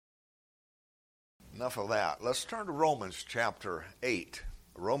enough of that. Let's turn to Romans chapter 8.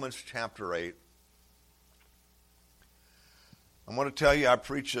 Romans chapter 8. I'm going to tell you, I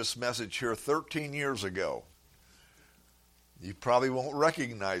preached this message here 13 years ago. You probably won't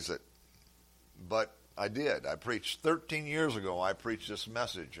recognize it, but I did. I preached 13 years ago. I preached this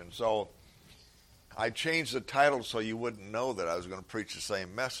message, and so I changed the title so you wouldn't know that I was going to preach the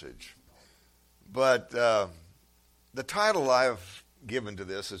same message. But the title I've given to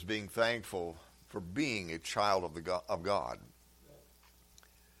this is being thankful for being a child of God.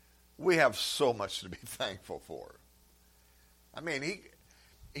 We have so much to be thankful for. I mean,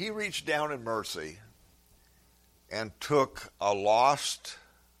 he reached down in mercy and took a lost,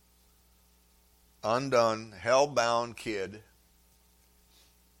 undone, hell-bound kid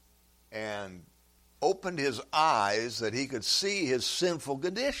and opened his eyes that he could see his sinful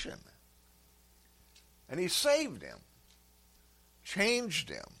condition. And he saved him, changed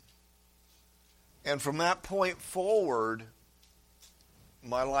him. And from that point forward,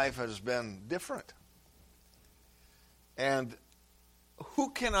 my life has been different. And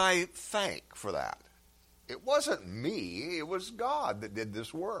who can I thank for that? It wasn't me, it was God that did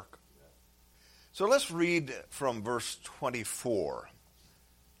this work. So let's read from verse 24.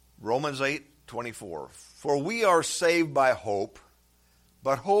 Romans 8:24. For we are saved by hope,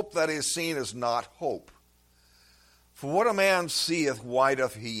 but hope that is seen is not hope. For what a man seeth, why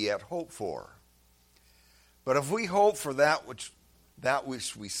doth he yet hope for? But if we hope for that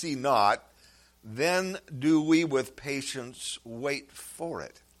which we see not, then do we with patience wait for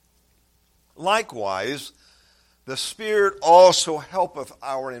it. Likewise, the Spirit also helpeth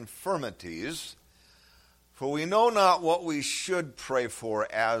our infirmities, for we know not what we should pray for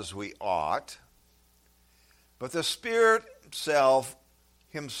as we ought, but the Spirit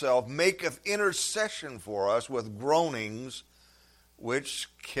himself maketh intercession for us with groanings which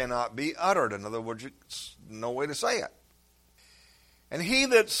cannot be uttered. In other words, no way to say it. And he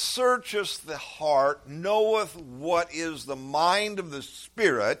that searcheth the heart knoweth what is the mind of the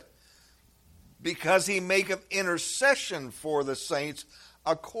Spirit, because he maketh intercession for the saints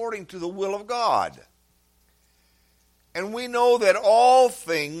according to the will of God. And we know that all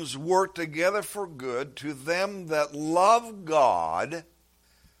things work together for good to them that love God,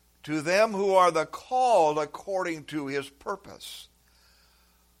 to them who are the called according to his purpose.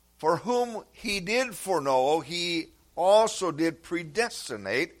 For whom he did foreknow, he also did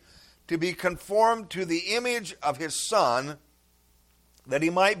predestinate to be conformed to the image of his Son, that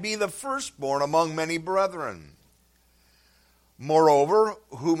he might be the firstborn among many brethren. Moreover,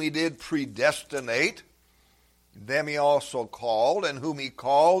 whom he did predestinate, them he also called, and whom he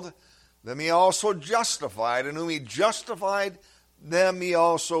called, them he also justified, and whom he justified, them he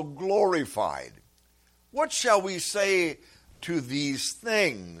also glorified. What shall we say to these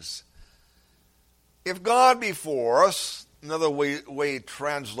things? If God be for us, another way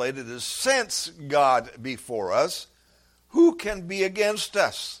translated is, since God be for us, who can be against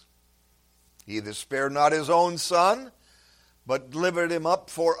us? He that spared not his own Son, but delivered him up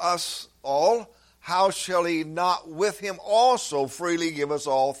for us all, how shall he not with him also freely give us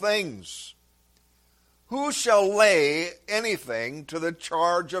all things? Who shall lay anything to the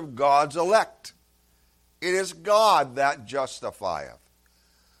charge of God's elect? It is God that justifieth.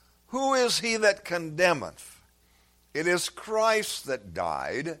 Who is he that condemneth? It is Christ that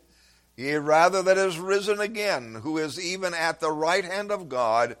died, yea, rather that is risen again, who is even at the right hand of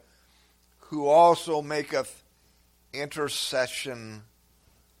God, who also maketh intercession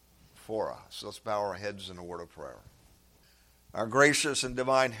for us. Let's bow our heads in a word of prayer. Our gracious and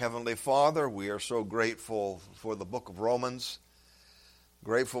divine Heavenly Father, we are so grateful for the book of Romans,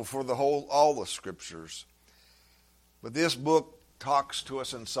 grateful for all the scriptures. But this book talks to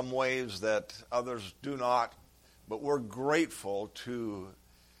us in some ways that others do not, but we're grateful to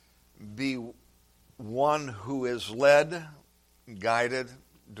be one who is led, guided,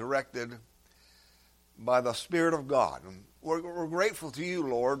 directed by the Spirit of God. And we're grateful to you,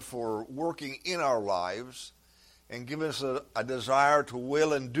 Lord, for working in our lives and giving us a desire to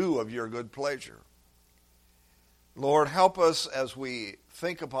will and do of your good pleasure. Lord, help us as we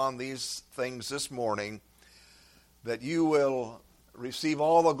think upon these things this morning, that you will receive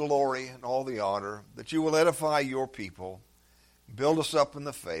all the glory and all the honor, that you will edify your people, build us up in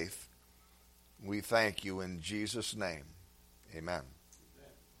the faith. We thank you in Jesus' name. Amen.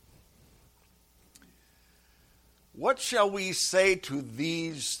 What shall we say to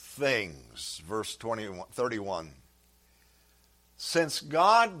these things? Verse 31. Since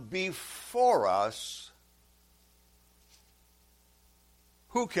God be for us,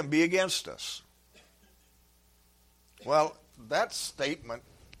 who can be against us? Well, that statement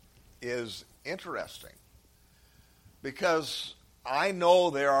is interesting because I know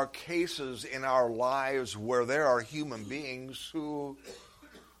there are cases in our lives where there are human beings who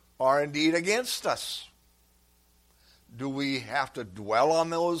are indeed against us. Do we have to dwell on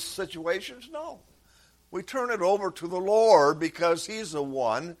those situations? No. We turn it over to the Lord because He's the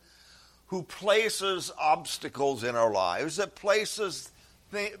one who places obstacles in our lives, that places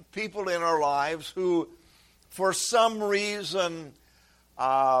people in our lives who, for some reason,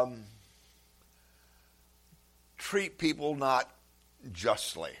 treat people not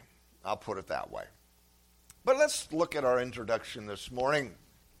justly. I'll put it that way. But let's look at our introduction this morning.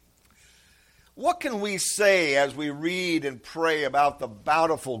 What can we say as we read and pray about the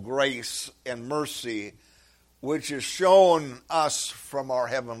bountiful grace and mercy which is shown us from our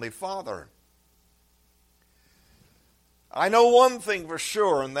Heavenly Father? I know one thing for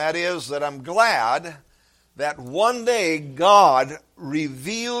sure, and that is that I'm glad that one day God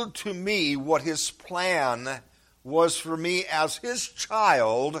revealed to me what His plan was for me as His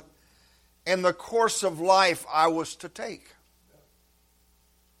child and the course of life I was to take.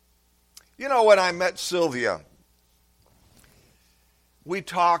 You know, when I met Sylvia, we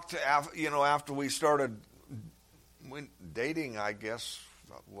talked, after we started dating, I guess,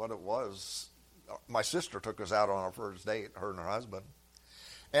 what it was. My sister took us out on our first date, her and her husband.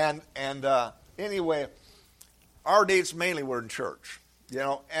 And anyway, our dates mainly were in church,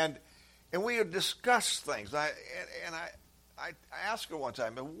 and we had discussed things. I asked her one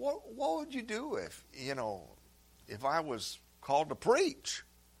time, what would you do if I was called to preach?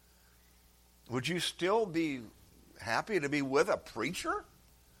 Would you still be happy to be with a preacher?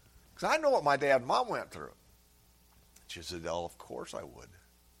 Because I know what my dad and mom went through. She said, "Oh, of course I would.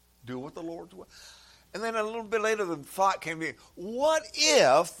 Do what the Lord's will." And then a little bit later, the thought came to me, what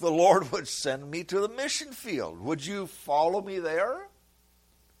if the Lord would send me to the mission field? Would you follow me there?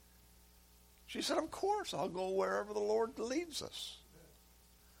 She said, "Of course, I'll go wherever the Lord leads us."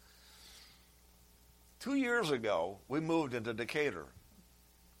 2 years ago, we moved into Decatur.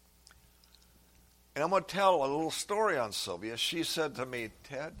 And I'm going to tell a little story on Sylvia. She said to me,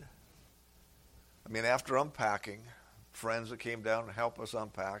 "Ted," after unpacking, friends that came down to help us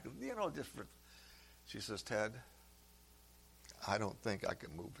unpack, different. She says, "Ted, I don't think I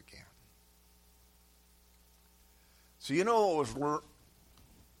can move again." So what was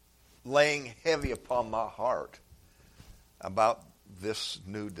laying heavy upon my heart about this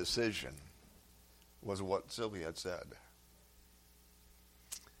new decision was what Sylvia had said.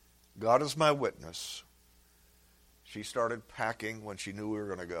 God is my witness. She started packing when she knew we were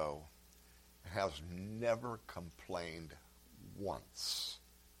going to go and has never complained once.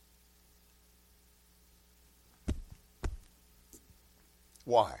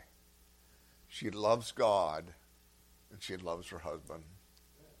 Why? She loves God and she loves her husband.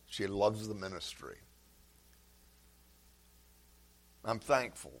 She loves the ministry. I'm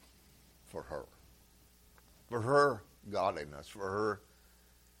thankful for her godliness, for her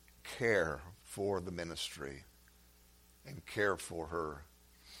care for the ministry and care for her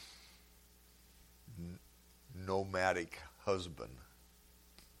nomadic husband.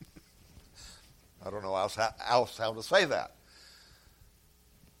 I don't know else how to say that.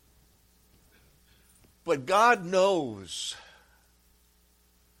 But God knows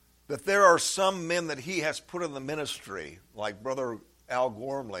that there are some men that He has put in the ministry, like Brother Al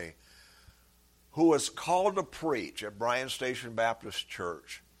Gormley, who was called to preach at Bryan Station Baptist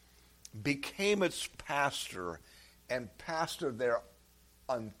Church, became its pastor, and pastored there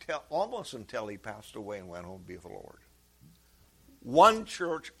almost until he passed away and went home to be with the Lord. One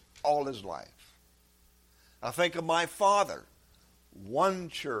church all his life. I think of my father. One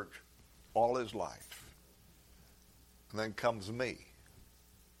church all his life. And then comes me.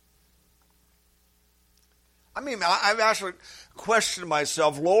 I've actually questioned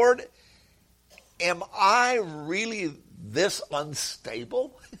myself, Lord, am I really this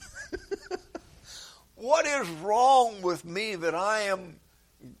unstable? What is wrong with me that I am?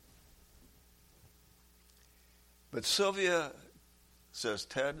 But Sylvia says,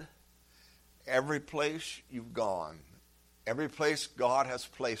 "Ted, every place you've gone, every place God has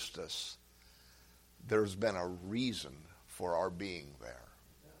placed us, there's been a reason for our being there."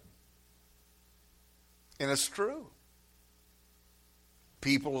 And it's true.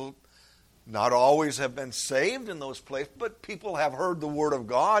 People not always have been saved in those places, but people have heard the Word of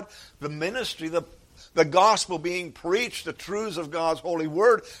God, the ministry, the gospel being preached, the truths of God's holy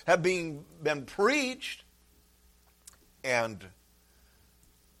Word have been preached, and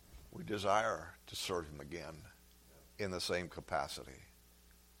we desire to serve Him again in the same capacity.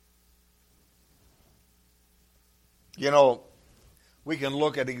 We can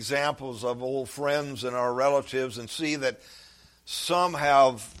look at examples of old friends and our relatives and see that some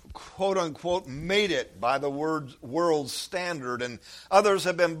have, quote unquote, made it by the world's standard, and others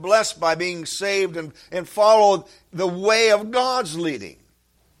have been blessed by being saved and followed the way of God's leading.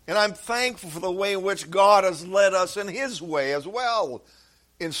 And I'm thankful for the way in which God has led us in His way as well,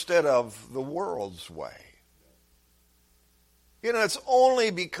 instead of the world's way. You know, it's only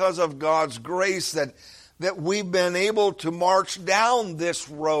because of God's grace that we've been able to march down this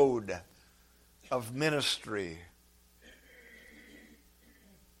road of ministry.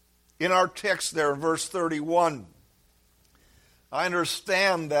 In our text there, verse 31, I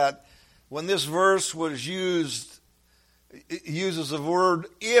understand that when this verse was used, it uses the word,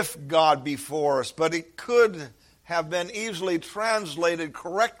 if God be for us, but it could have been easily translated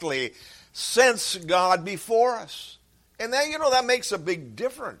correctly, since God be for us. And then, that makes a big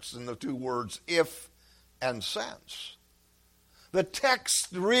difference in the two words, if and since. The text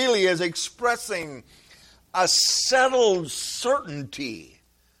really is expressing a settled certainty,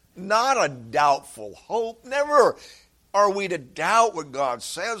 not a doubtful hope. Never are we to doubt what God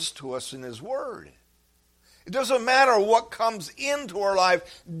says to us in His Word. It doesn't matter what comes into our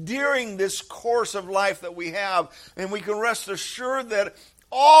life during this course of life that we have, and we can rest assured that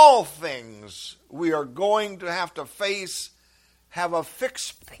all things we are going to have to face have a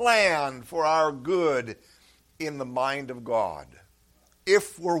fixed plan for our good in the mind of God,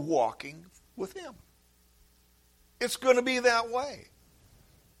 if we're walking with Him. It's going to be that way,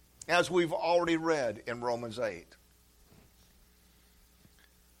 as we've already read in Romans 8.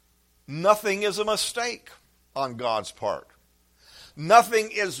 Nothing is a mistake on God's part. Nothing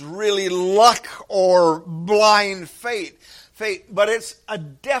is really luck or blind fate, but it's a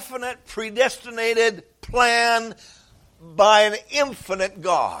definite, predestinated plan by an infinite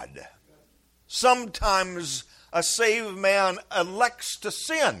God. Sometimes a saved man elects to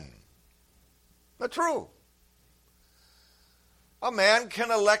sin. That's true. A man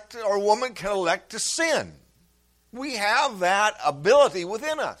can elect, or a woman can elect to sin. We have that ability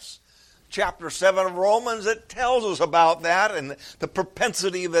within us. Chapter 7 of Romans, it tells us about that and the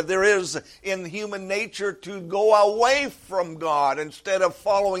propensity that there is in human nature to go away from God instead of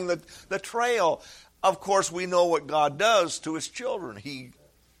following the trail. Of course, we know what God does to His children.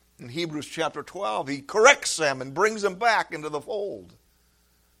 In Hebrews chapter 12, He corrects them and brings them back into the fold.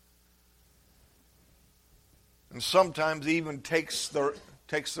 And sometimes even takes their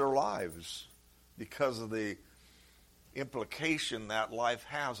lives because of the implication that life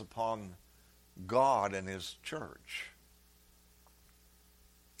has upon God and His church.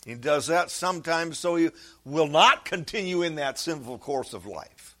 He does that sometimes so He will not continue in that sinful course of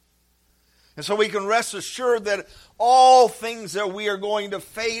life. And so we can rest assured that all things that we are going to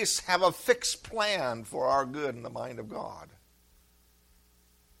face have a fixed plan for our good in the mind of God.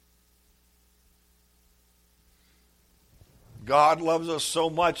 God loves us so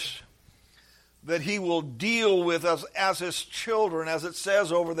much that He will deal with us as His children, as it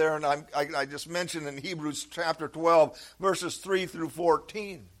says over there, and I just mentioned in Hebrews chapter 12, verses 3 through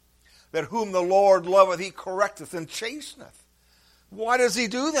 14, that whom the Lord loveth, He correcteth and chasteneth. Why does He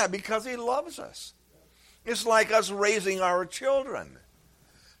do that? Because He loves us. It's like us raising our children.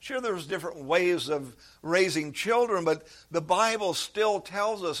 Sure, there's different ways of raising children, but the Bible still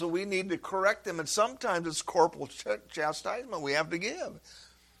tells us that we need to correct them, and sometimes it's corporal chastisement we have to give.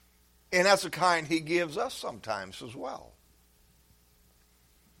 And that's the kind He gives us sometimes as well.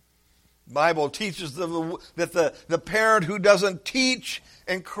 The Bible teaches that the parent who doesn't teach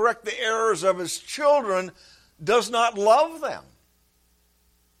and correct the errors of his children does not love them.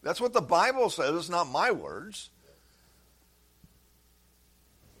 That's what the Bible says. It's not my words.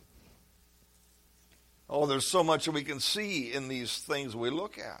 Oh, there's so much that we can see in these things we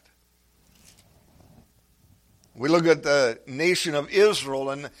look at. We look at the nation of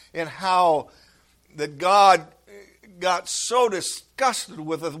Israel and how that God got so disgusted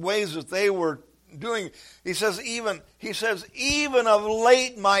with the ways that they were doing. He says, even of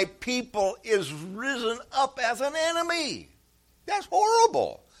late my people is risen up as an enemy. That's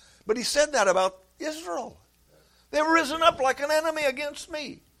horrible. But He said that about Israel. They've risen up like an enemy against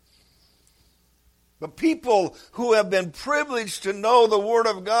me. The people who have been privileged to know the Word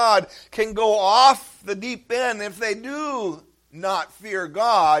of God can go off the deep end. If they do not fear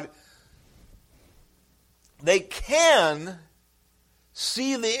God, they can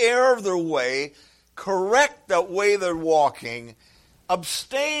see the error of their way, correct that way they're walking,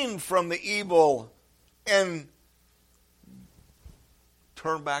 abstain from the evil, and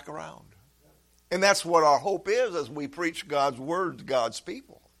turn back around. And that's what our hope is as we preach God's Word to God's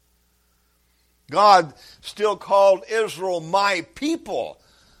people. God still called Israel my people.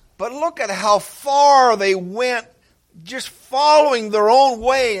 But look at how far they went just following their own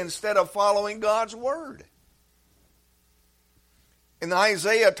way instead of following God's word. And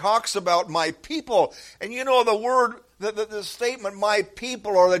Isaiah talks about my people. And you know the word, the statement, my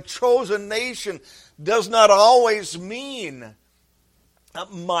people or the chosen nation, does not always mean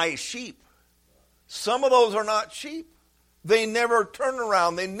my sheep. Some of those are not sheep. They never turn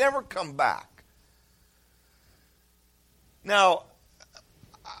around. They never come back. Now,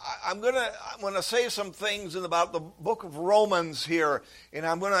 I'm going to say some things about the book of Romans here, and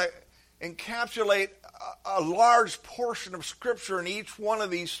I'm going to encapsulate a large portion of Scripture in each one of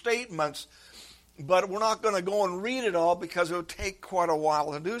these statements, but we're not going to go and read it all because it will take quite a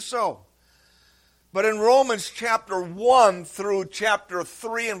while to do so. But in Romans chapter 1 through chapter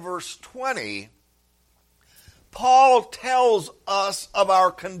 3 and verse 20, Paul tells us of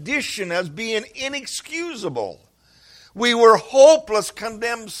our condition as being inexcusable. We were hopeless,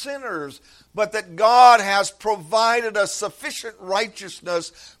 condemned sinners, but that God has provided us sufficient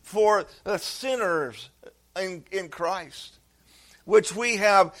righteousness for the sinners in Christ, which we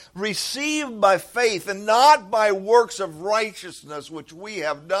have received by faith and not by works of righteousness which we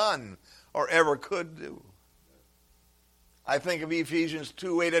have done or ever could do. I think of Ephesians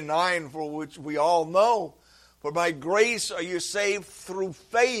 2:8 and 9, for which we all know. For by grace are you saved through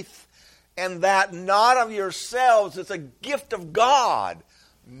faith, and that not of yourselves. It's a gift of God,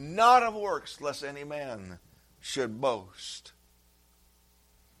 not of works, lest any man should boast.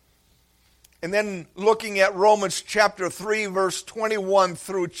 And then looking at Romans chapter 3, verse 21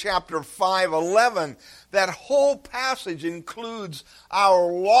 through chapter 5:11, that whole passage includes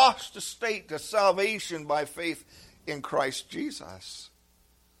our lost estate to salvation by faith in Christ Jesus.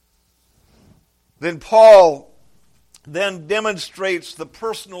 Then Paul then demonstrates the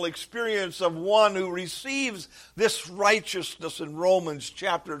personal experience of one who receives this righteousness in Romans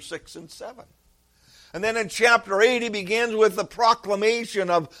chapter 6 and 7. And then in chapter 8 he begins with the proclamation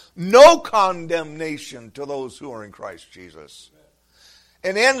of no condemnation to those who are in Christ Jesus.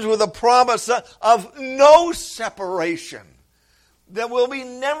 And ends with a promise of no separation, that we'll be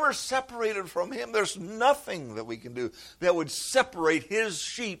never separated from Him. There's nothing that we can do that would separate His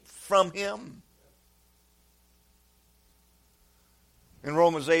sheep from Him. In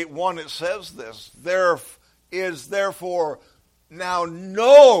Romans 8:1 it says this, there is therefore now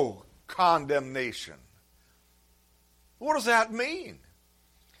no condemnation. What does that mean?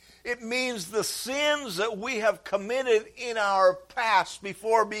 It means the sins that we have committed in our past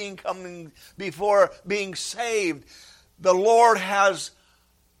before being saved, the Lord has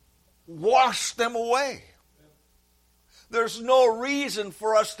washed them away. There's no reason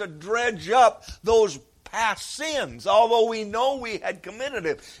for us to dredge up those past sins, although we know we had committed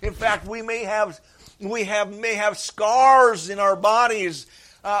it. In fact, we may have scars in our bodies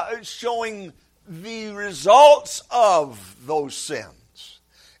showing the results of those sins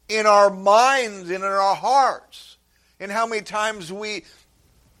in our minds and in our hearts. And how many times we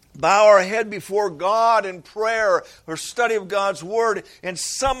bow our head before God in prayer or study of God's Word, and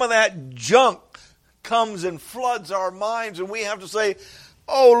some of that junk comes and floods our minds, and we have to say,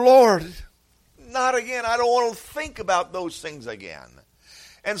 oh Lord, not again. I don't want to think about those things again.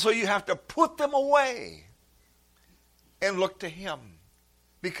 And so you have to put them away and look to Him,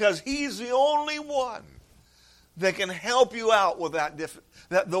 because He's the only one that can help you out with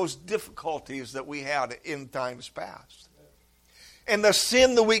those difficulties that we had in times past. And the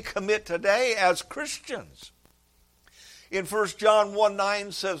sin that we commit today as Christians. In 1 John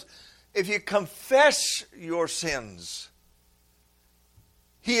 1:9 says, if you confess your sins,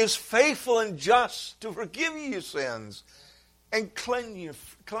 He is faithful and just to forgive you your sins and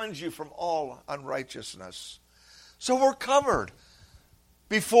cleanse you from all unrighteousness. So we're covered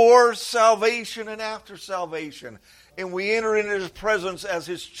before salvation and after salvation. And we enter into His presence as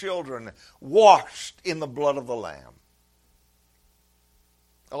His children, washed in the blood of the Lamb.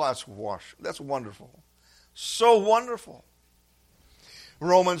 Oh, that's wonderful. So wonderful.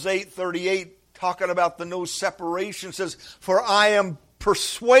 Romans 8:38, talking about the no separation, says, for I am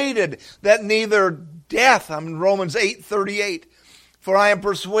persuaded that neither death, I'm in Romans 8:38, for I am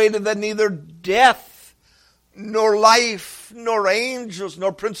persuaded that neither death, nor life, nor angels,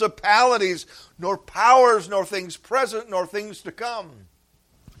 nor principalities, nor powers, nor things present, nor things to come,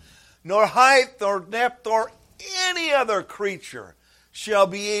 nor height, nor depth, or any other creature shall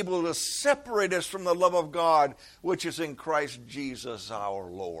be able to separate us from the love of God, which is in Christ Jesus our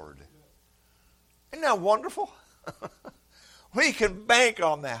Lord. Isn't that wonderful? We can bank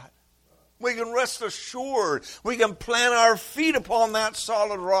on that. We can rest assured. We can plant our feet upon that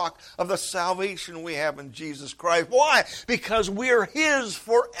solid rock of the salvation we have in Jesus Christ. Why? Because we're His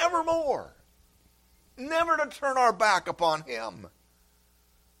forevermore. Never to turn our back upon Him.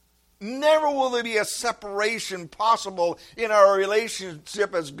 Never will there be a separation possible in our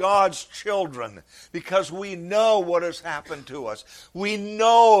relationship as God's children, because we know what has happened to us. We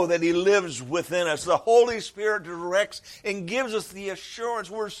know that He lives within us. The Holy Spirit directs and gives us the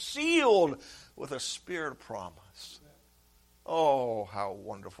assurance we're sealed with a spirit of promise. Oh, how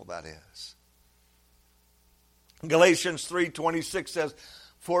wonderful that is. Galatians 3:26 says,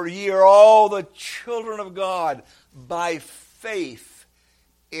 "For ye are all the children of God by faith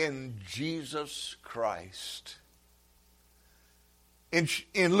in Jesus Christ."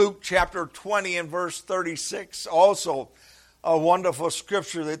 In Luke chapter 20 and verse 36, also a wonderful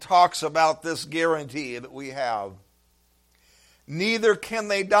scripture that talks about this guarantee that we have. "Neither can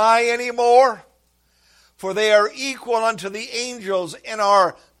they die anymore, for they are equal unto the angels and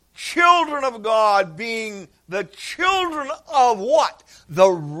are children of God, being the children of" what?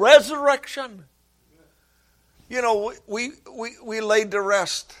 The resurrection. You know, we laid to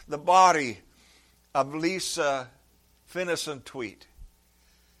rest the body of Lisa Finnison Tweet.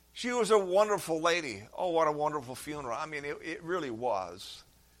 She was a wonderful lady. Oh, what a wonderful funeral. I mean, it really was.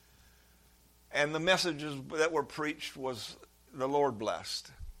 And the messages that were preached was the Lord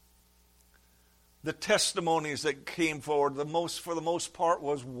blessed. The testimonies that came forward, for the most part,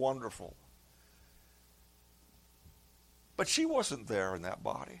 was wonderful. But she wasn't there in that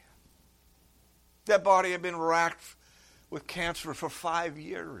body. That body had been racked with cancer for 5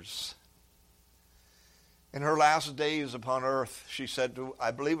 years. In her last days upon earth, she said to,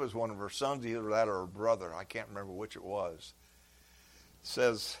 I believe it was one of her sons, either that or her brother, I can't remember which it was,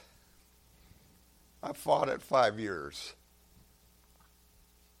 says, "I fought it 5 years.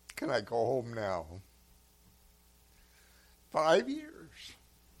 Can I go home now?" 5 years.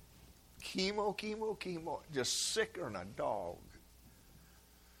 Chemo, just sicker than a dog.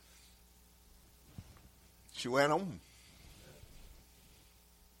 She went home.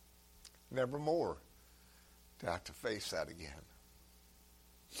 Never more to have to face that again.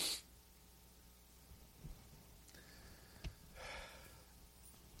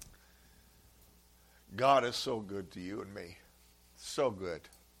 God is so good to you and me. So good.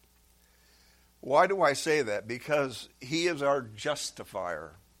 Why do I say that? Because He is our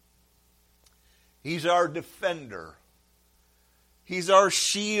justifier. He's our defender. He's our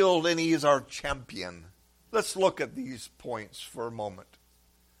shield and He is our champion. Let's look at these points for a moment.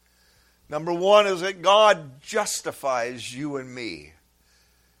 Number one is that God justifies you and me.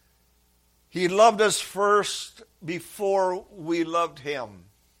 He loved us first before we loved Him.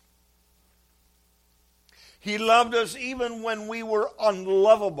 He loved us even when we were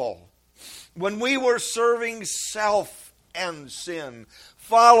unlovable, when we were serving self and sin,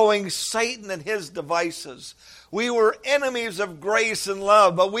 following Satan and his devices. We were enemies of grace and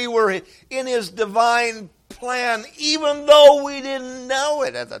love, but we were in His divine plan, even though we didn't know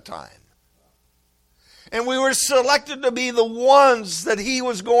it at the time. And we were selected to be the ones that He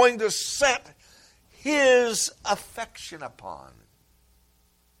was going to set His affection upon.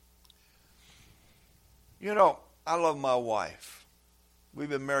 You know, I love my wife. We've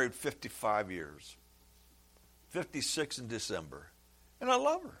been married 55 years. 56 in December. And I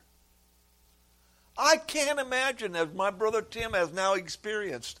love her. I can't imagine, as my brother Tim has now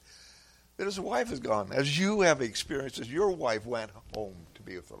experienced, that his wife is gone, as you have experienced, as your wife went home to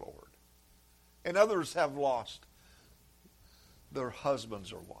be with the Lord. And others have lost their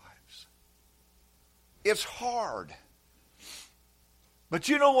husbands or wives. It's hard. But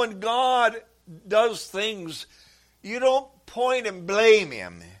you know, when God does things, you don't point and blame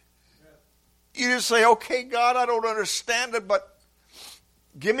Him. You just say, okay, God, I don't understand it, but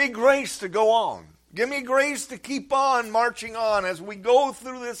give me grace to go on. Give me grace to keep on marching on as we go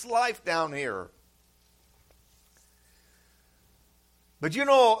through this life down here. But you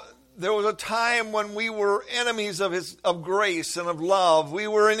know, there was a time when we were enemies of grace and of love. We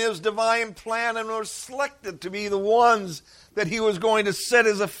were in His divine plan and were selected to be the ones that He was going to set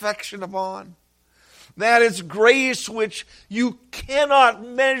His affection upon. That is grace which you cannot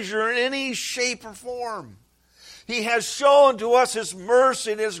measure in any shape or form. He has shown to us His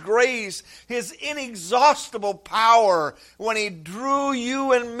mercy and His grace, His inexhaustible power when He drew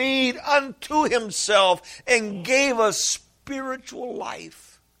you and me unto Himself and gave us spiritual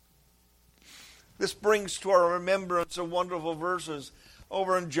life. This brings to our remembrance some wonderful verses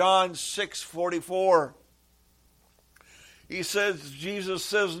over in John 6:44. Jesus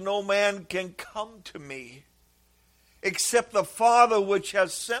says, "No man can come to me except the Father which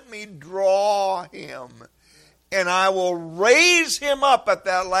has sent me draw him. And I will raise him up at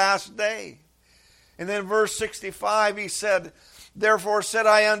that last day. And then verse 65, he said, therefore said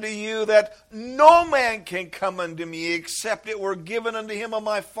I unto you that no man can come unto me except it were given unto him of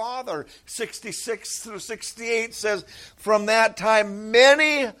my Father. 66 through 68 says, from that time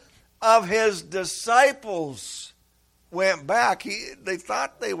many of his disciples went back. They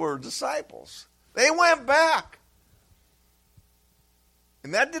thought they were disciples. They went back.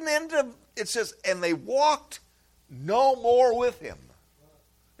 And that didn't end up, it says, and they walked no more with him.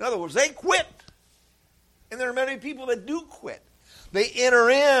 In other words, they quit. And there are many people that do quit. They enter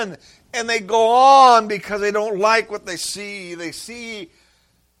in and they go on because they don't like what they see. They see,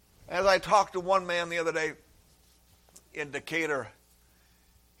 as I talked to one man the other day in Decatur,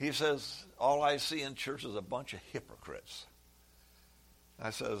 he says, all I see in church is a bunch of hypocrites. I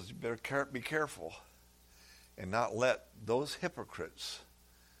says, you better be careful and not let those hypocrites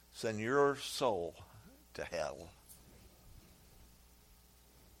send your soul to hell.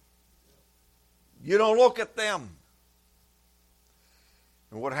 You don't look at them.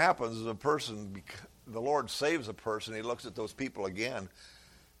 And what happens is the Lord saves a person, he looks at those people again,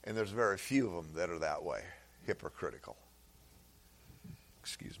 and there's very few of them that are that way, hypocritical.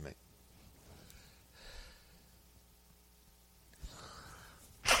 Excuse me.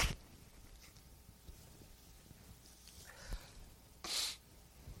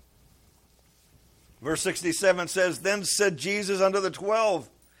 Verse 67 says, then said Jesus unto the 12,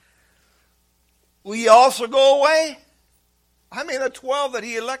 will ye also go away? I mean, the 12 that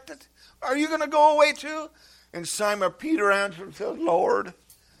he elected. Are you going to go away too? And Simon Peter answered and said, Lord,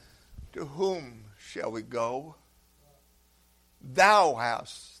 to whom shall we go? Thou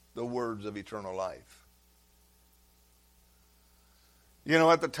hast the words of eternal life. You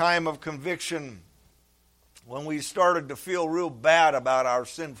know, at the time of conviction, when we started to feel real bad about our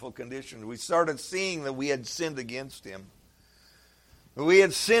sinful condition, we started seeing that we had sinned against him. We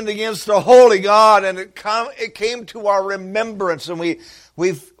had sinned against the holy God, and it came to our remembrance, and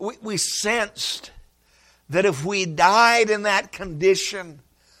we sensed that if we died in that condition,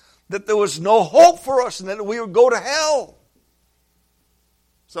 that there was no hope for us and that we would go to hell.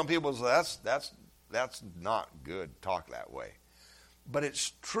 Some people say, that's not good, talk that way. But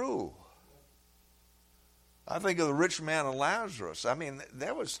it's true. I think of the rich man and Lazarus. I mean,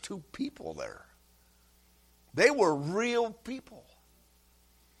 there was two people there. They were real people.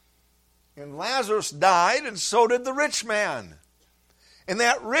 And Lazarus died, and so did the rich man. And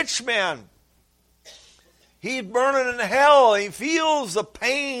that rich man, he's burning in hell, and he feels the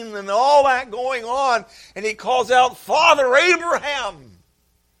pain and all that going on, and he calls out, Father Abraham,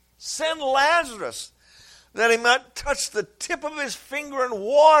 send Lazarus, that he might touch the tip of his finger in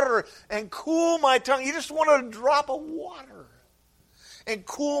water and cool my tongue. He just wanted a drop of water and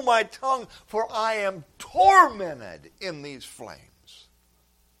cool my tongue, for I am tormented in these flames.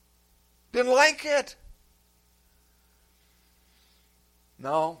 Didn't like it.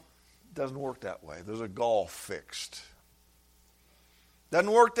 No, it doesn't work that way. There's a gall fixed. Doesn't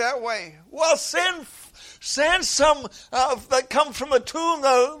work that way. Well, send some that come from the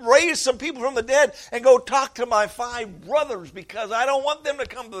tomb, raise some people from the dead, and go talk to my 5 brothers, because I don't want them to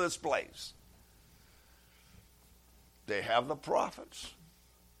come to this place. They have the prophets.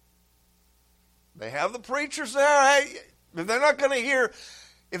 They have the preachers there. Hey, if they're not going to hear,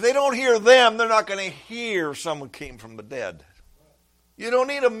 if they don't hear them, they're not going to hear someone came from the dead. You don't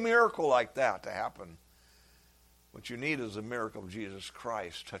need a miracle like that to happen. What you need is a miracle of Jesus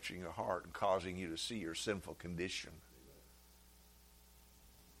Christ touching your heart and causing you to see your sinful condition.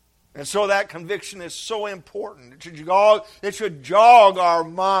 And so that conviction is so important. It should jog our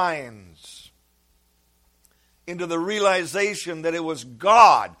minds into the realization that it was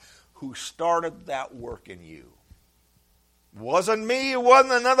God who started that work in you. It wasn't me. It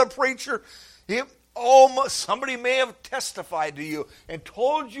wasn't another preacher. Somebody may have testified to you and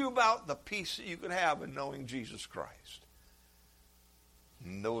told you about the peace that you could have in knowing Jesus Christ.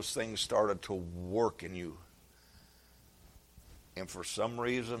 And those things started to work in you. And for some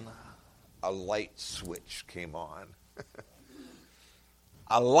reason, a light switch came on.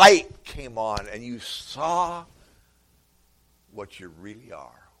 A light came on, and you saw what you really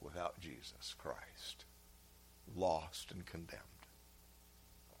are without Jesus Christ. Lost and condemned.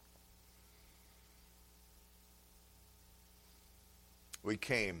 We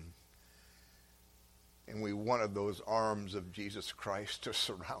came and we wanted those arms of Jesus Christ to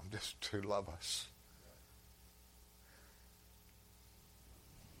surround us, to love us.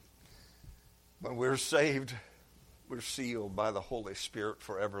 When we're saved, we're sealed by the Holy Spirit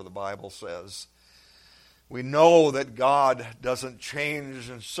forever, the Bible says. We know that God doesn't change,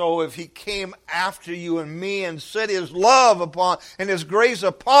 and so if He came after you and me and set His love upon and His grace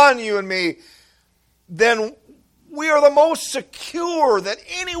upon you and me, then we are the most secure that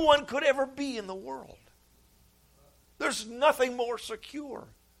anyone could ever be in the world. There's nothing more secure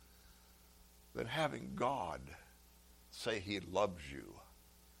than having God say He loves you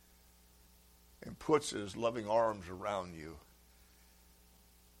and puts His loving arms around you,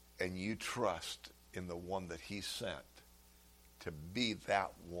 and you trust in the one that He sent to be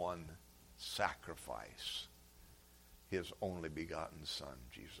that one sacrifice, His only begotten Son,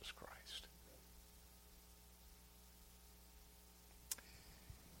 Jesus Christ.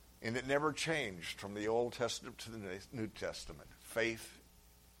 And it never changed from the Old Testament to the New Testament. Faith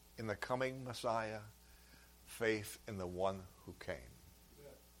in the coming Messiah, faith in the one who came.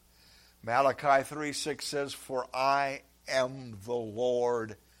 Malachi 3:6 says, "For I am the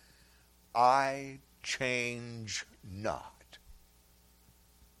Lord, I change not.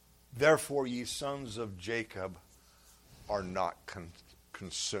 Therefore ye sons of Jacob are not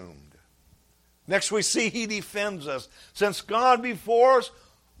consumed." Next we see He defends us. Since God be for us,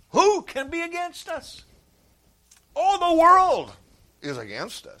 who can be against us? Oh, the world is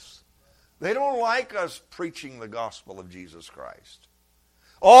against us. They don't like us preaching the gospel of Jesus Christ.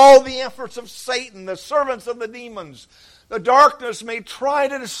 All the efforts of Satan, the servants of the demons, the darkness may try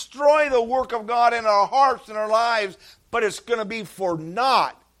to destroy the work of God in our hearts and our lives, but it's going to be for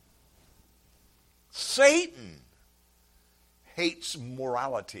naught. Satan hates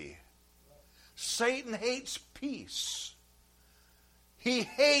morality. Satan hates peace. He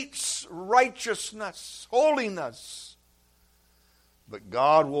hates righteousness, holiness. But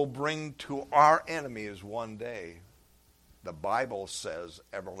God will bring to our enemies one day, the Bible says,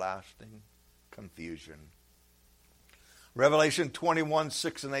 everlasting confusion. Revelation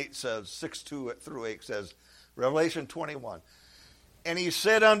 21:6-8 says, 6:2-8 says, Revelation 21, "And He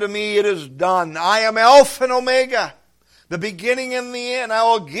said unto me, It is done. I am Alpha and Omega, the beginning and the end. I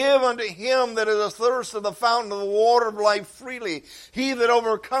will give unto him that is athirst of the fountain of the water of life freely. He that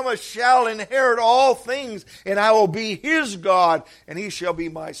overcometh shall inherit all things, and I will be his God, and he shall be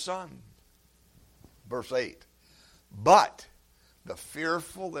my son." Verse 8, "But the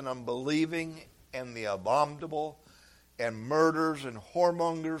fearful and unbelieving and the abominable and murderers and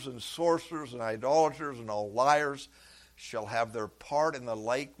whoremongers and sorcerers and idolaters and all liars shall have their part in the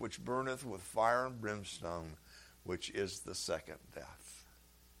lake which burneth with fire and brimstone, which is the second death."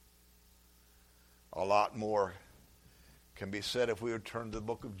 A lot more can be said if we would turn to the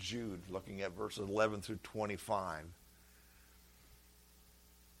book of Jude, looking at verses 11 through 25.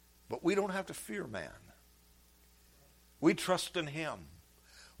 But we don't have to fear man. We trust in Him.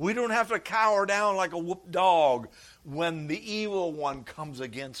 We don't have to cower down like a whooped dog when the evil one comes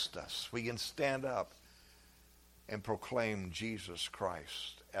against us. We can stand up and proclaim Jesus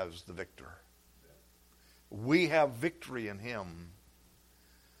Christ as the victor. We have victory in Him.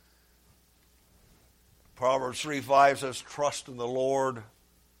 Proverbs 3:5 says, "Trust in the Lord."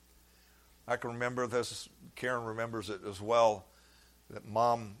 I can remember this. Karen remembers it as well, that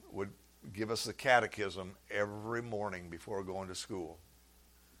Mom would give us the catechism every morning before going to school.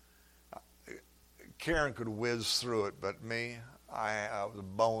 Karen could whiz through it, but me, I was a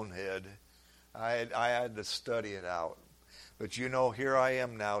bonehead. I had to study it out. But you know, here I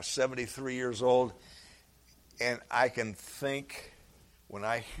am now, 73 years old, and I can think when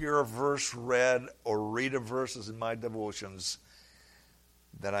I hear a verse read or read a verses in my devotions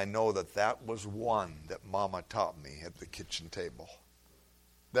that I know that that was one that Mama taught me at the kitchen table,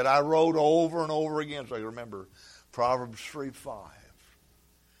 that I wrote over and over again. So I remember Proverbs 3:5.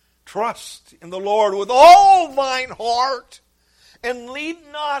 "Trust in the Lord with all thine heart, and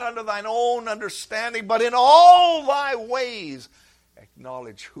lean not unto thine own understanding, but in all thy ways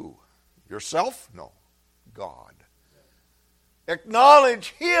acknowledge" who? Yourself? No. God. "Acknowledge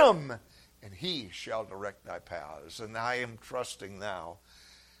Him, and He shall direct thy paths." And I am trusting now,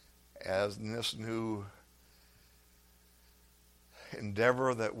 as in this new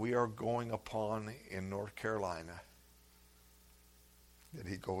endeavor that we are going upon in North Carolina, that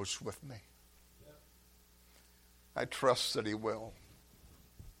He goes with me. I trust that He will.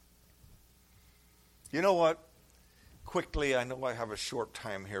 You know what? Quickly, I know I have a short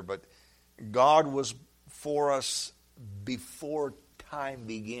time here, but God was for us before time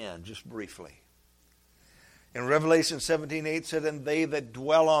began, just briefly. In Revelation 17:8 said, "And they that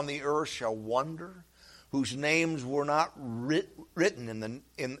dwell on the earth shall wonder, whose names were not written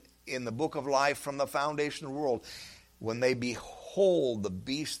in the book of life from the foundation of the world, when they behold the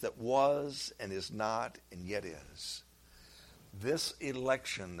beast that was and is not and yet is." This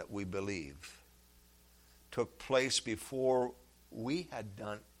election that we believe took place before we had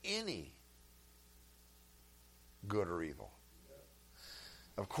done any good or evil.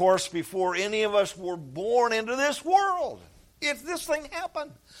 Of course, before any of us were born into this world, if this thing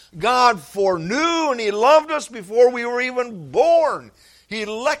happened, God foreknew and He loved us before we were even born. He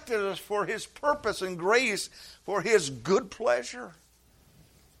elected us for His purpose and grace, for His good pleasure.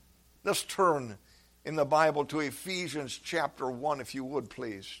 Let's turn in the Bible to Ephesians chapter 1, if you would,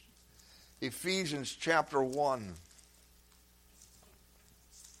 please. Ephesians chapter 1.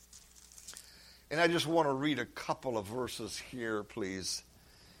 And I just want to read a couple of verses here, please.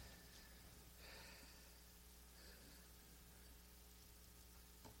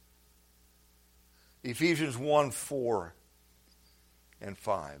 Ephesians 1, 4 and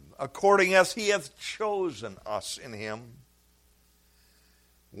 5. According as He hath chosen us in Him,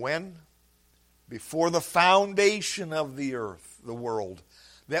 when? Before the foundation of the earth, the world,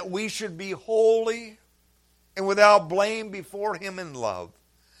 that we should be holy and without blame before Him in love,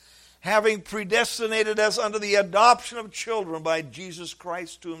 having predestinated us unto the adoption of children by Jesus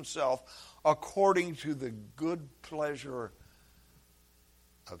Christ to Himself, according to the good pleasure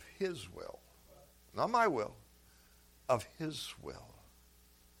of His will. Not my will, of His will.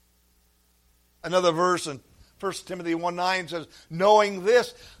 Another verse in 1 Timothy 1:9 says, knowing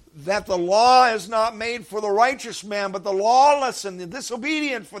this, that the law is not made for the righteous man, but the lawless and the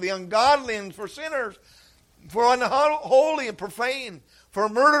disobedient, for the ungodly and for sinners, for unholy and profane, for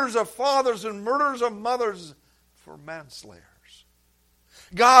murderers of fathers and murderers of mothers, for manslayers.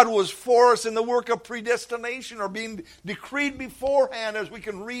 God was for us in the work of predestination, or being decreed beforehand, as we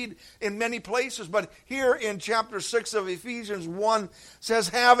can read in many places. But here in chapter 6 of Ephesians 1 says,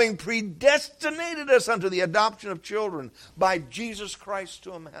 having predestinated us unto the adoption of children by Jesus Christ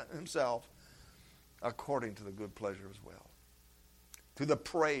to Himself, according to the good pleasure of His will, to the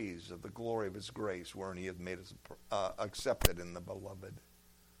praise of the glory of His grace, wherein He hath made us accepted in the Beloved.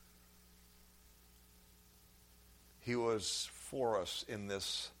 He was for us in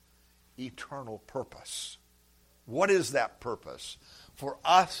this eternal purpose. What is that purpose? For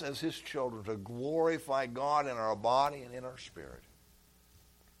us as His children to glorify God in our body and in our spirit.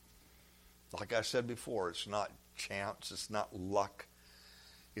 Like I said before, it's not chance, it's not luck,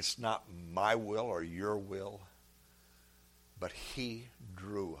 it's not my will or your will, but He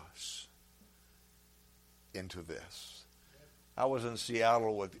drew us into this. I was in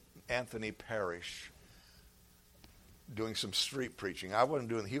Seattle with Anthony Parrish doing some street preaching.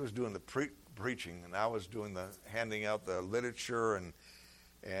 He was doing the preaching, and I was doing the handing out the literature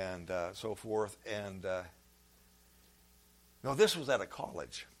and so forth. And no, this was at a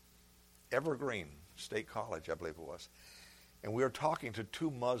college, Evergreen State College, I believe it was. And we were talking to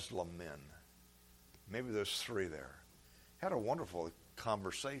two Muslim men. Maybe there's three there. Had a wonderful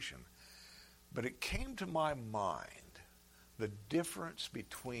conversation. But it came to my mind the difference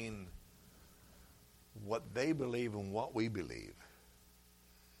between what they believe and what we believe.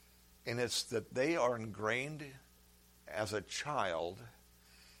 And it's that they are ingrained as a child,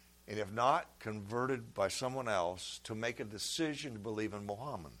 and if not converted by someone else, to make a decision to believe in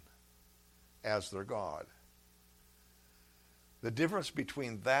Muhammad as their God. The difference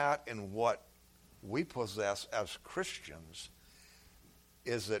between that and what we possess as Christians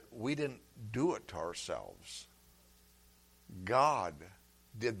is that we didn't do it to ourselves. God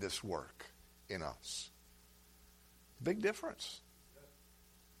did this work in us. Big difference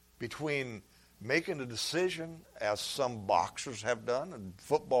between making a decision, as some boxers have done and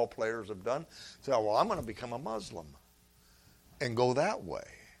football players have done, say, well, I'm going to become a Muslim and go that way.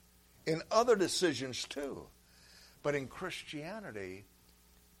 In other decisions too. But in Christianity,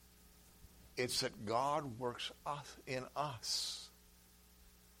 it's that God works in us,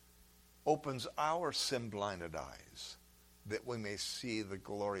 opens our sin-blinded eyes, that we may see the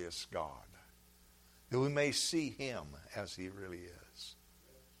glorious God, that we may see Him as He really is.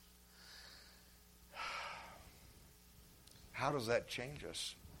 How does that change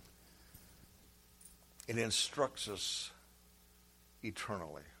us? It instructs us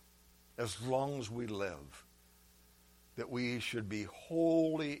eternally, as long as we live, that we should be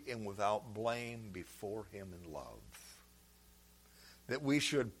holy and without blame before Him in love, that we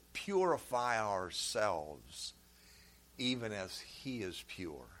should purify ourselves even as He is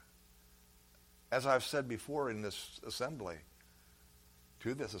pure. As I've said before in this assembly,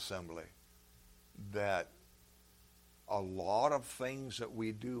 that a lot of things that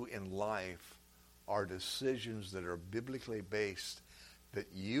we do in life are decisions that are biblically based, that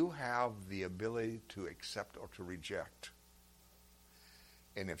you have the ability to accept or to reject.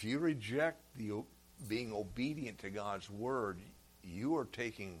 And if you reject being obedient to God's word, you are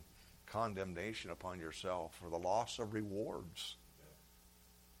taking condemnation upon yourself or the loss of rewards.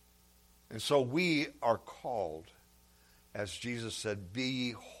 And so we are called, as Jesus said, be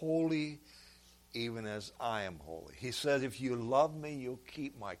ye holy even as I am holy. He said, if you love me, you'll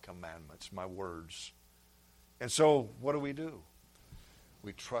keep my commandments, my words. And so what do?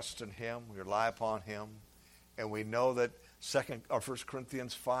 We trust in him, we rely upon him, and we know that 1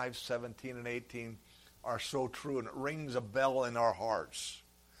 Corinthians 5, 17 and 18 are so true, and it rings a bell in our hearts,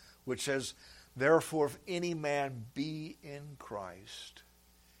 which says, therefore, if any man be in Christ,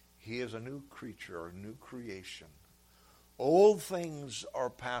 he is a new creature, or a new creation. Old things are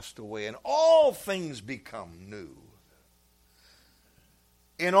passed away, and all things become new.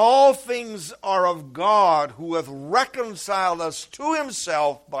 And all things are of God, who hath reconciled us to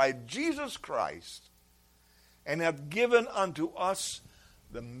himself by Jesus Christ, and hath given unto us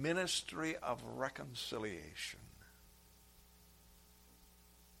the ministry of reconciliation.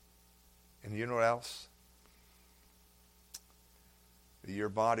 And you know what else? Your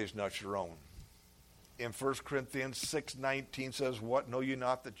body is not your own. In 1 Corinthians 6:19 says, what, know you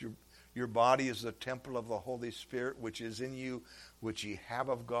not that your body is the temple of the Holy Spirit, which is in you, which ye have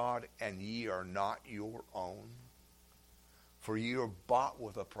of God, and ye are not your own? For ye are bought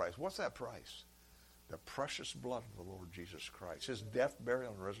with a price. What's that price? The precious blood of the Lord Jesus Christ, his death,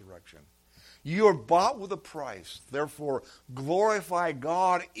 burial, and resurrection. You are bought with a price. Therefore, glorify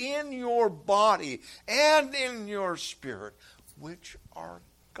God in your body and in your spirit, which are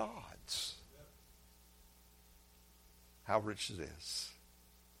God's. How rich it is.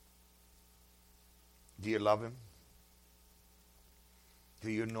 Do you love him? Do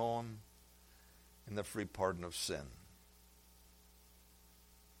you know him in the free pardon of sin?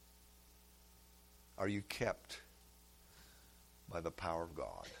 Are you kept by the power of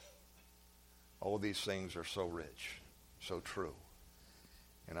God? All these things are so rich, so true.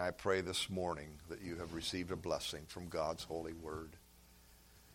 And I pray this morning that you have received a blessing from God's holy word.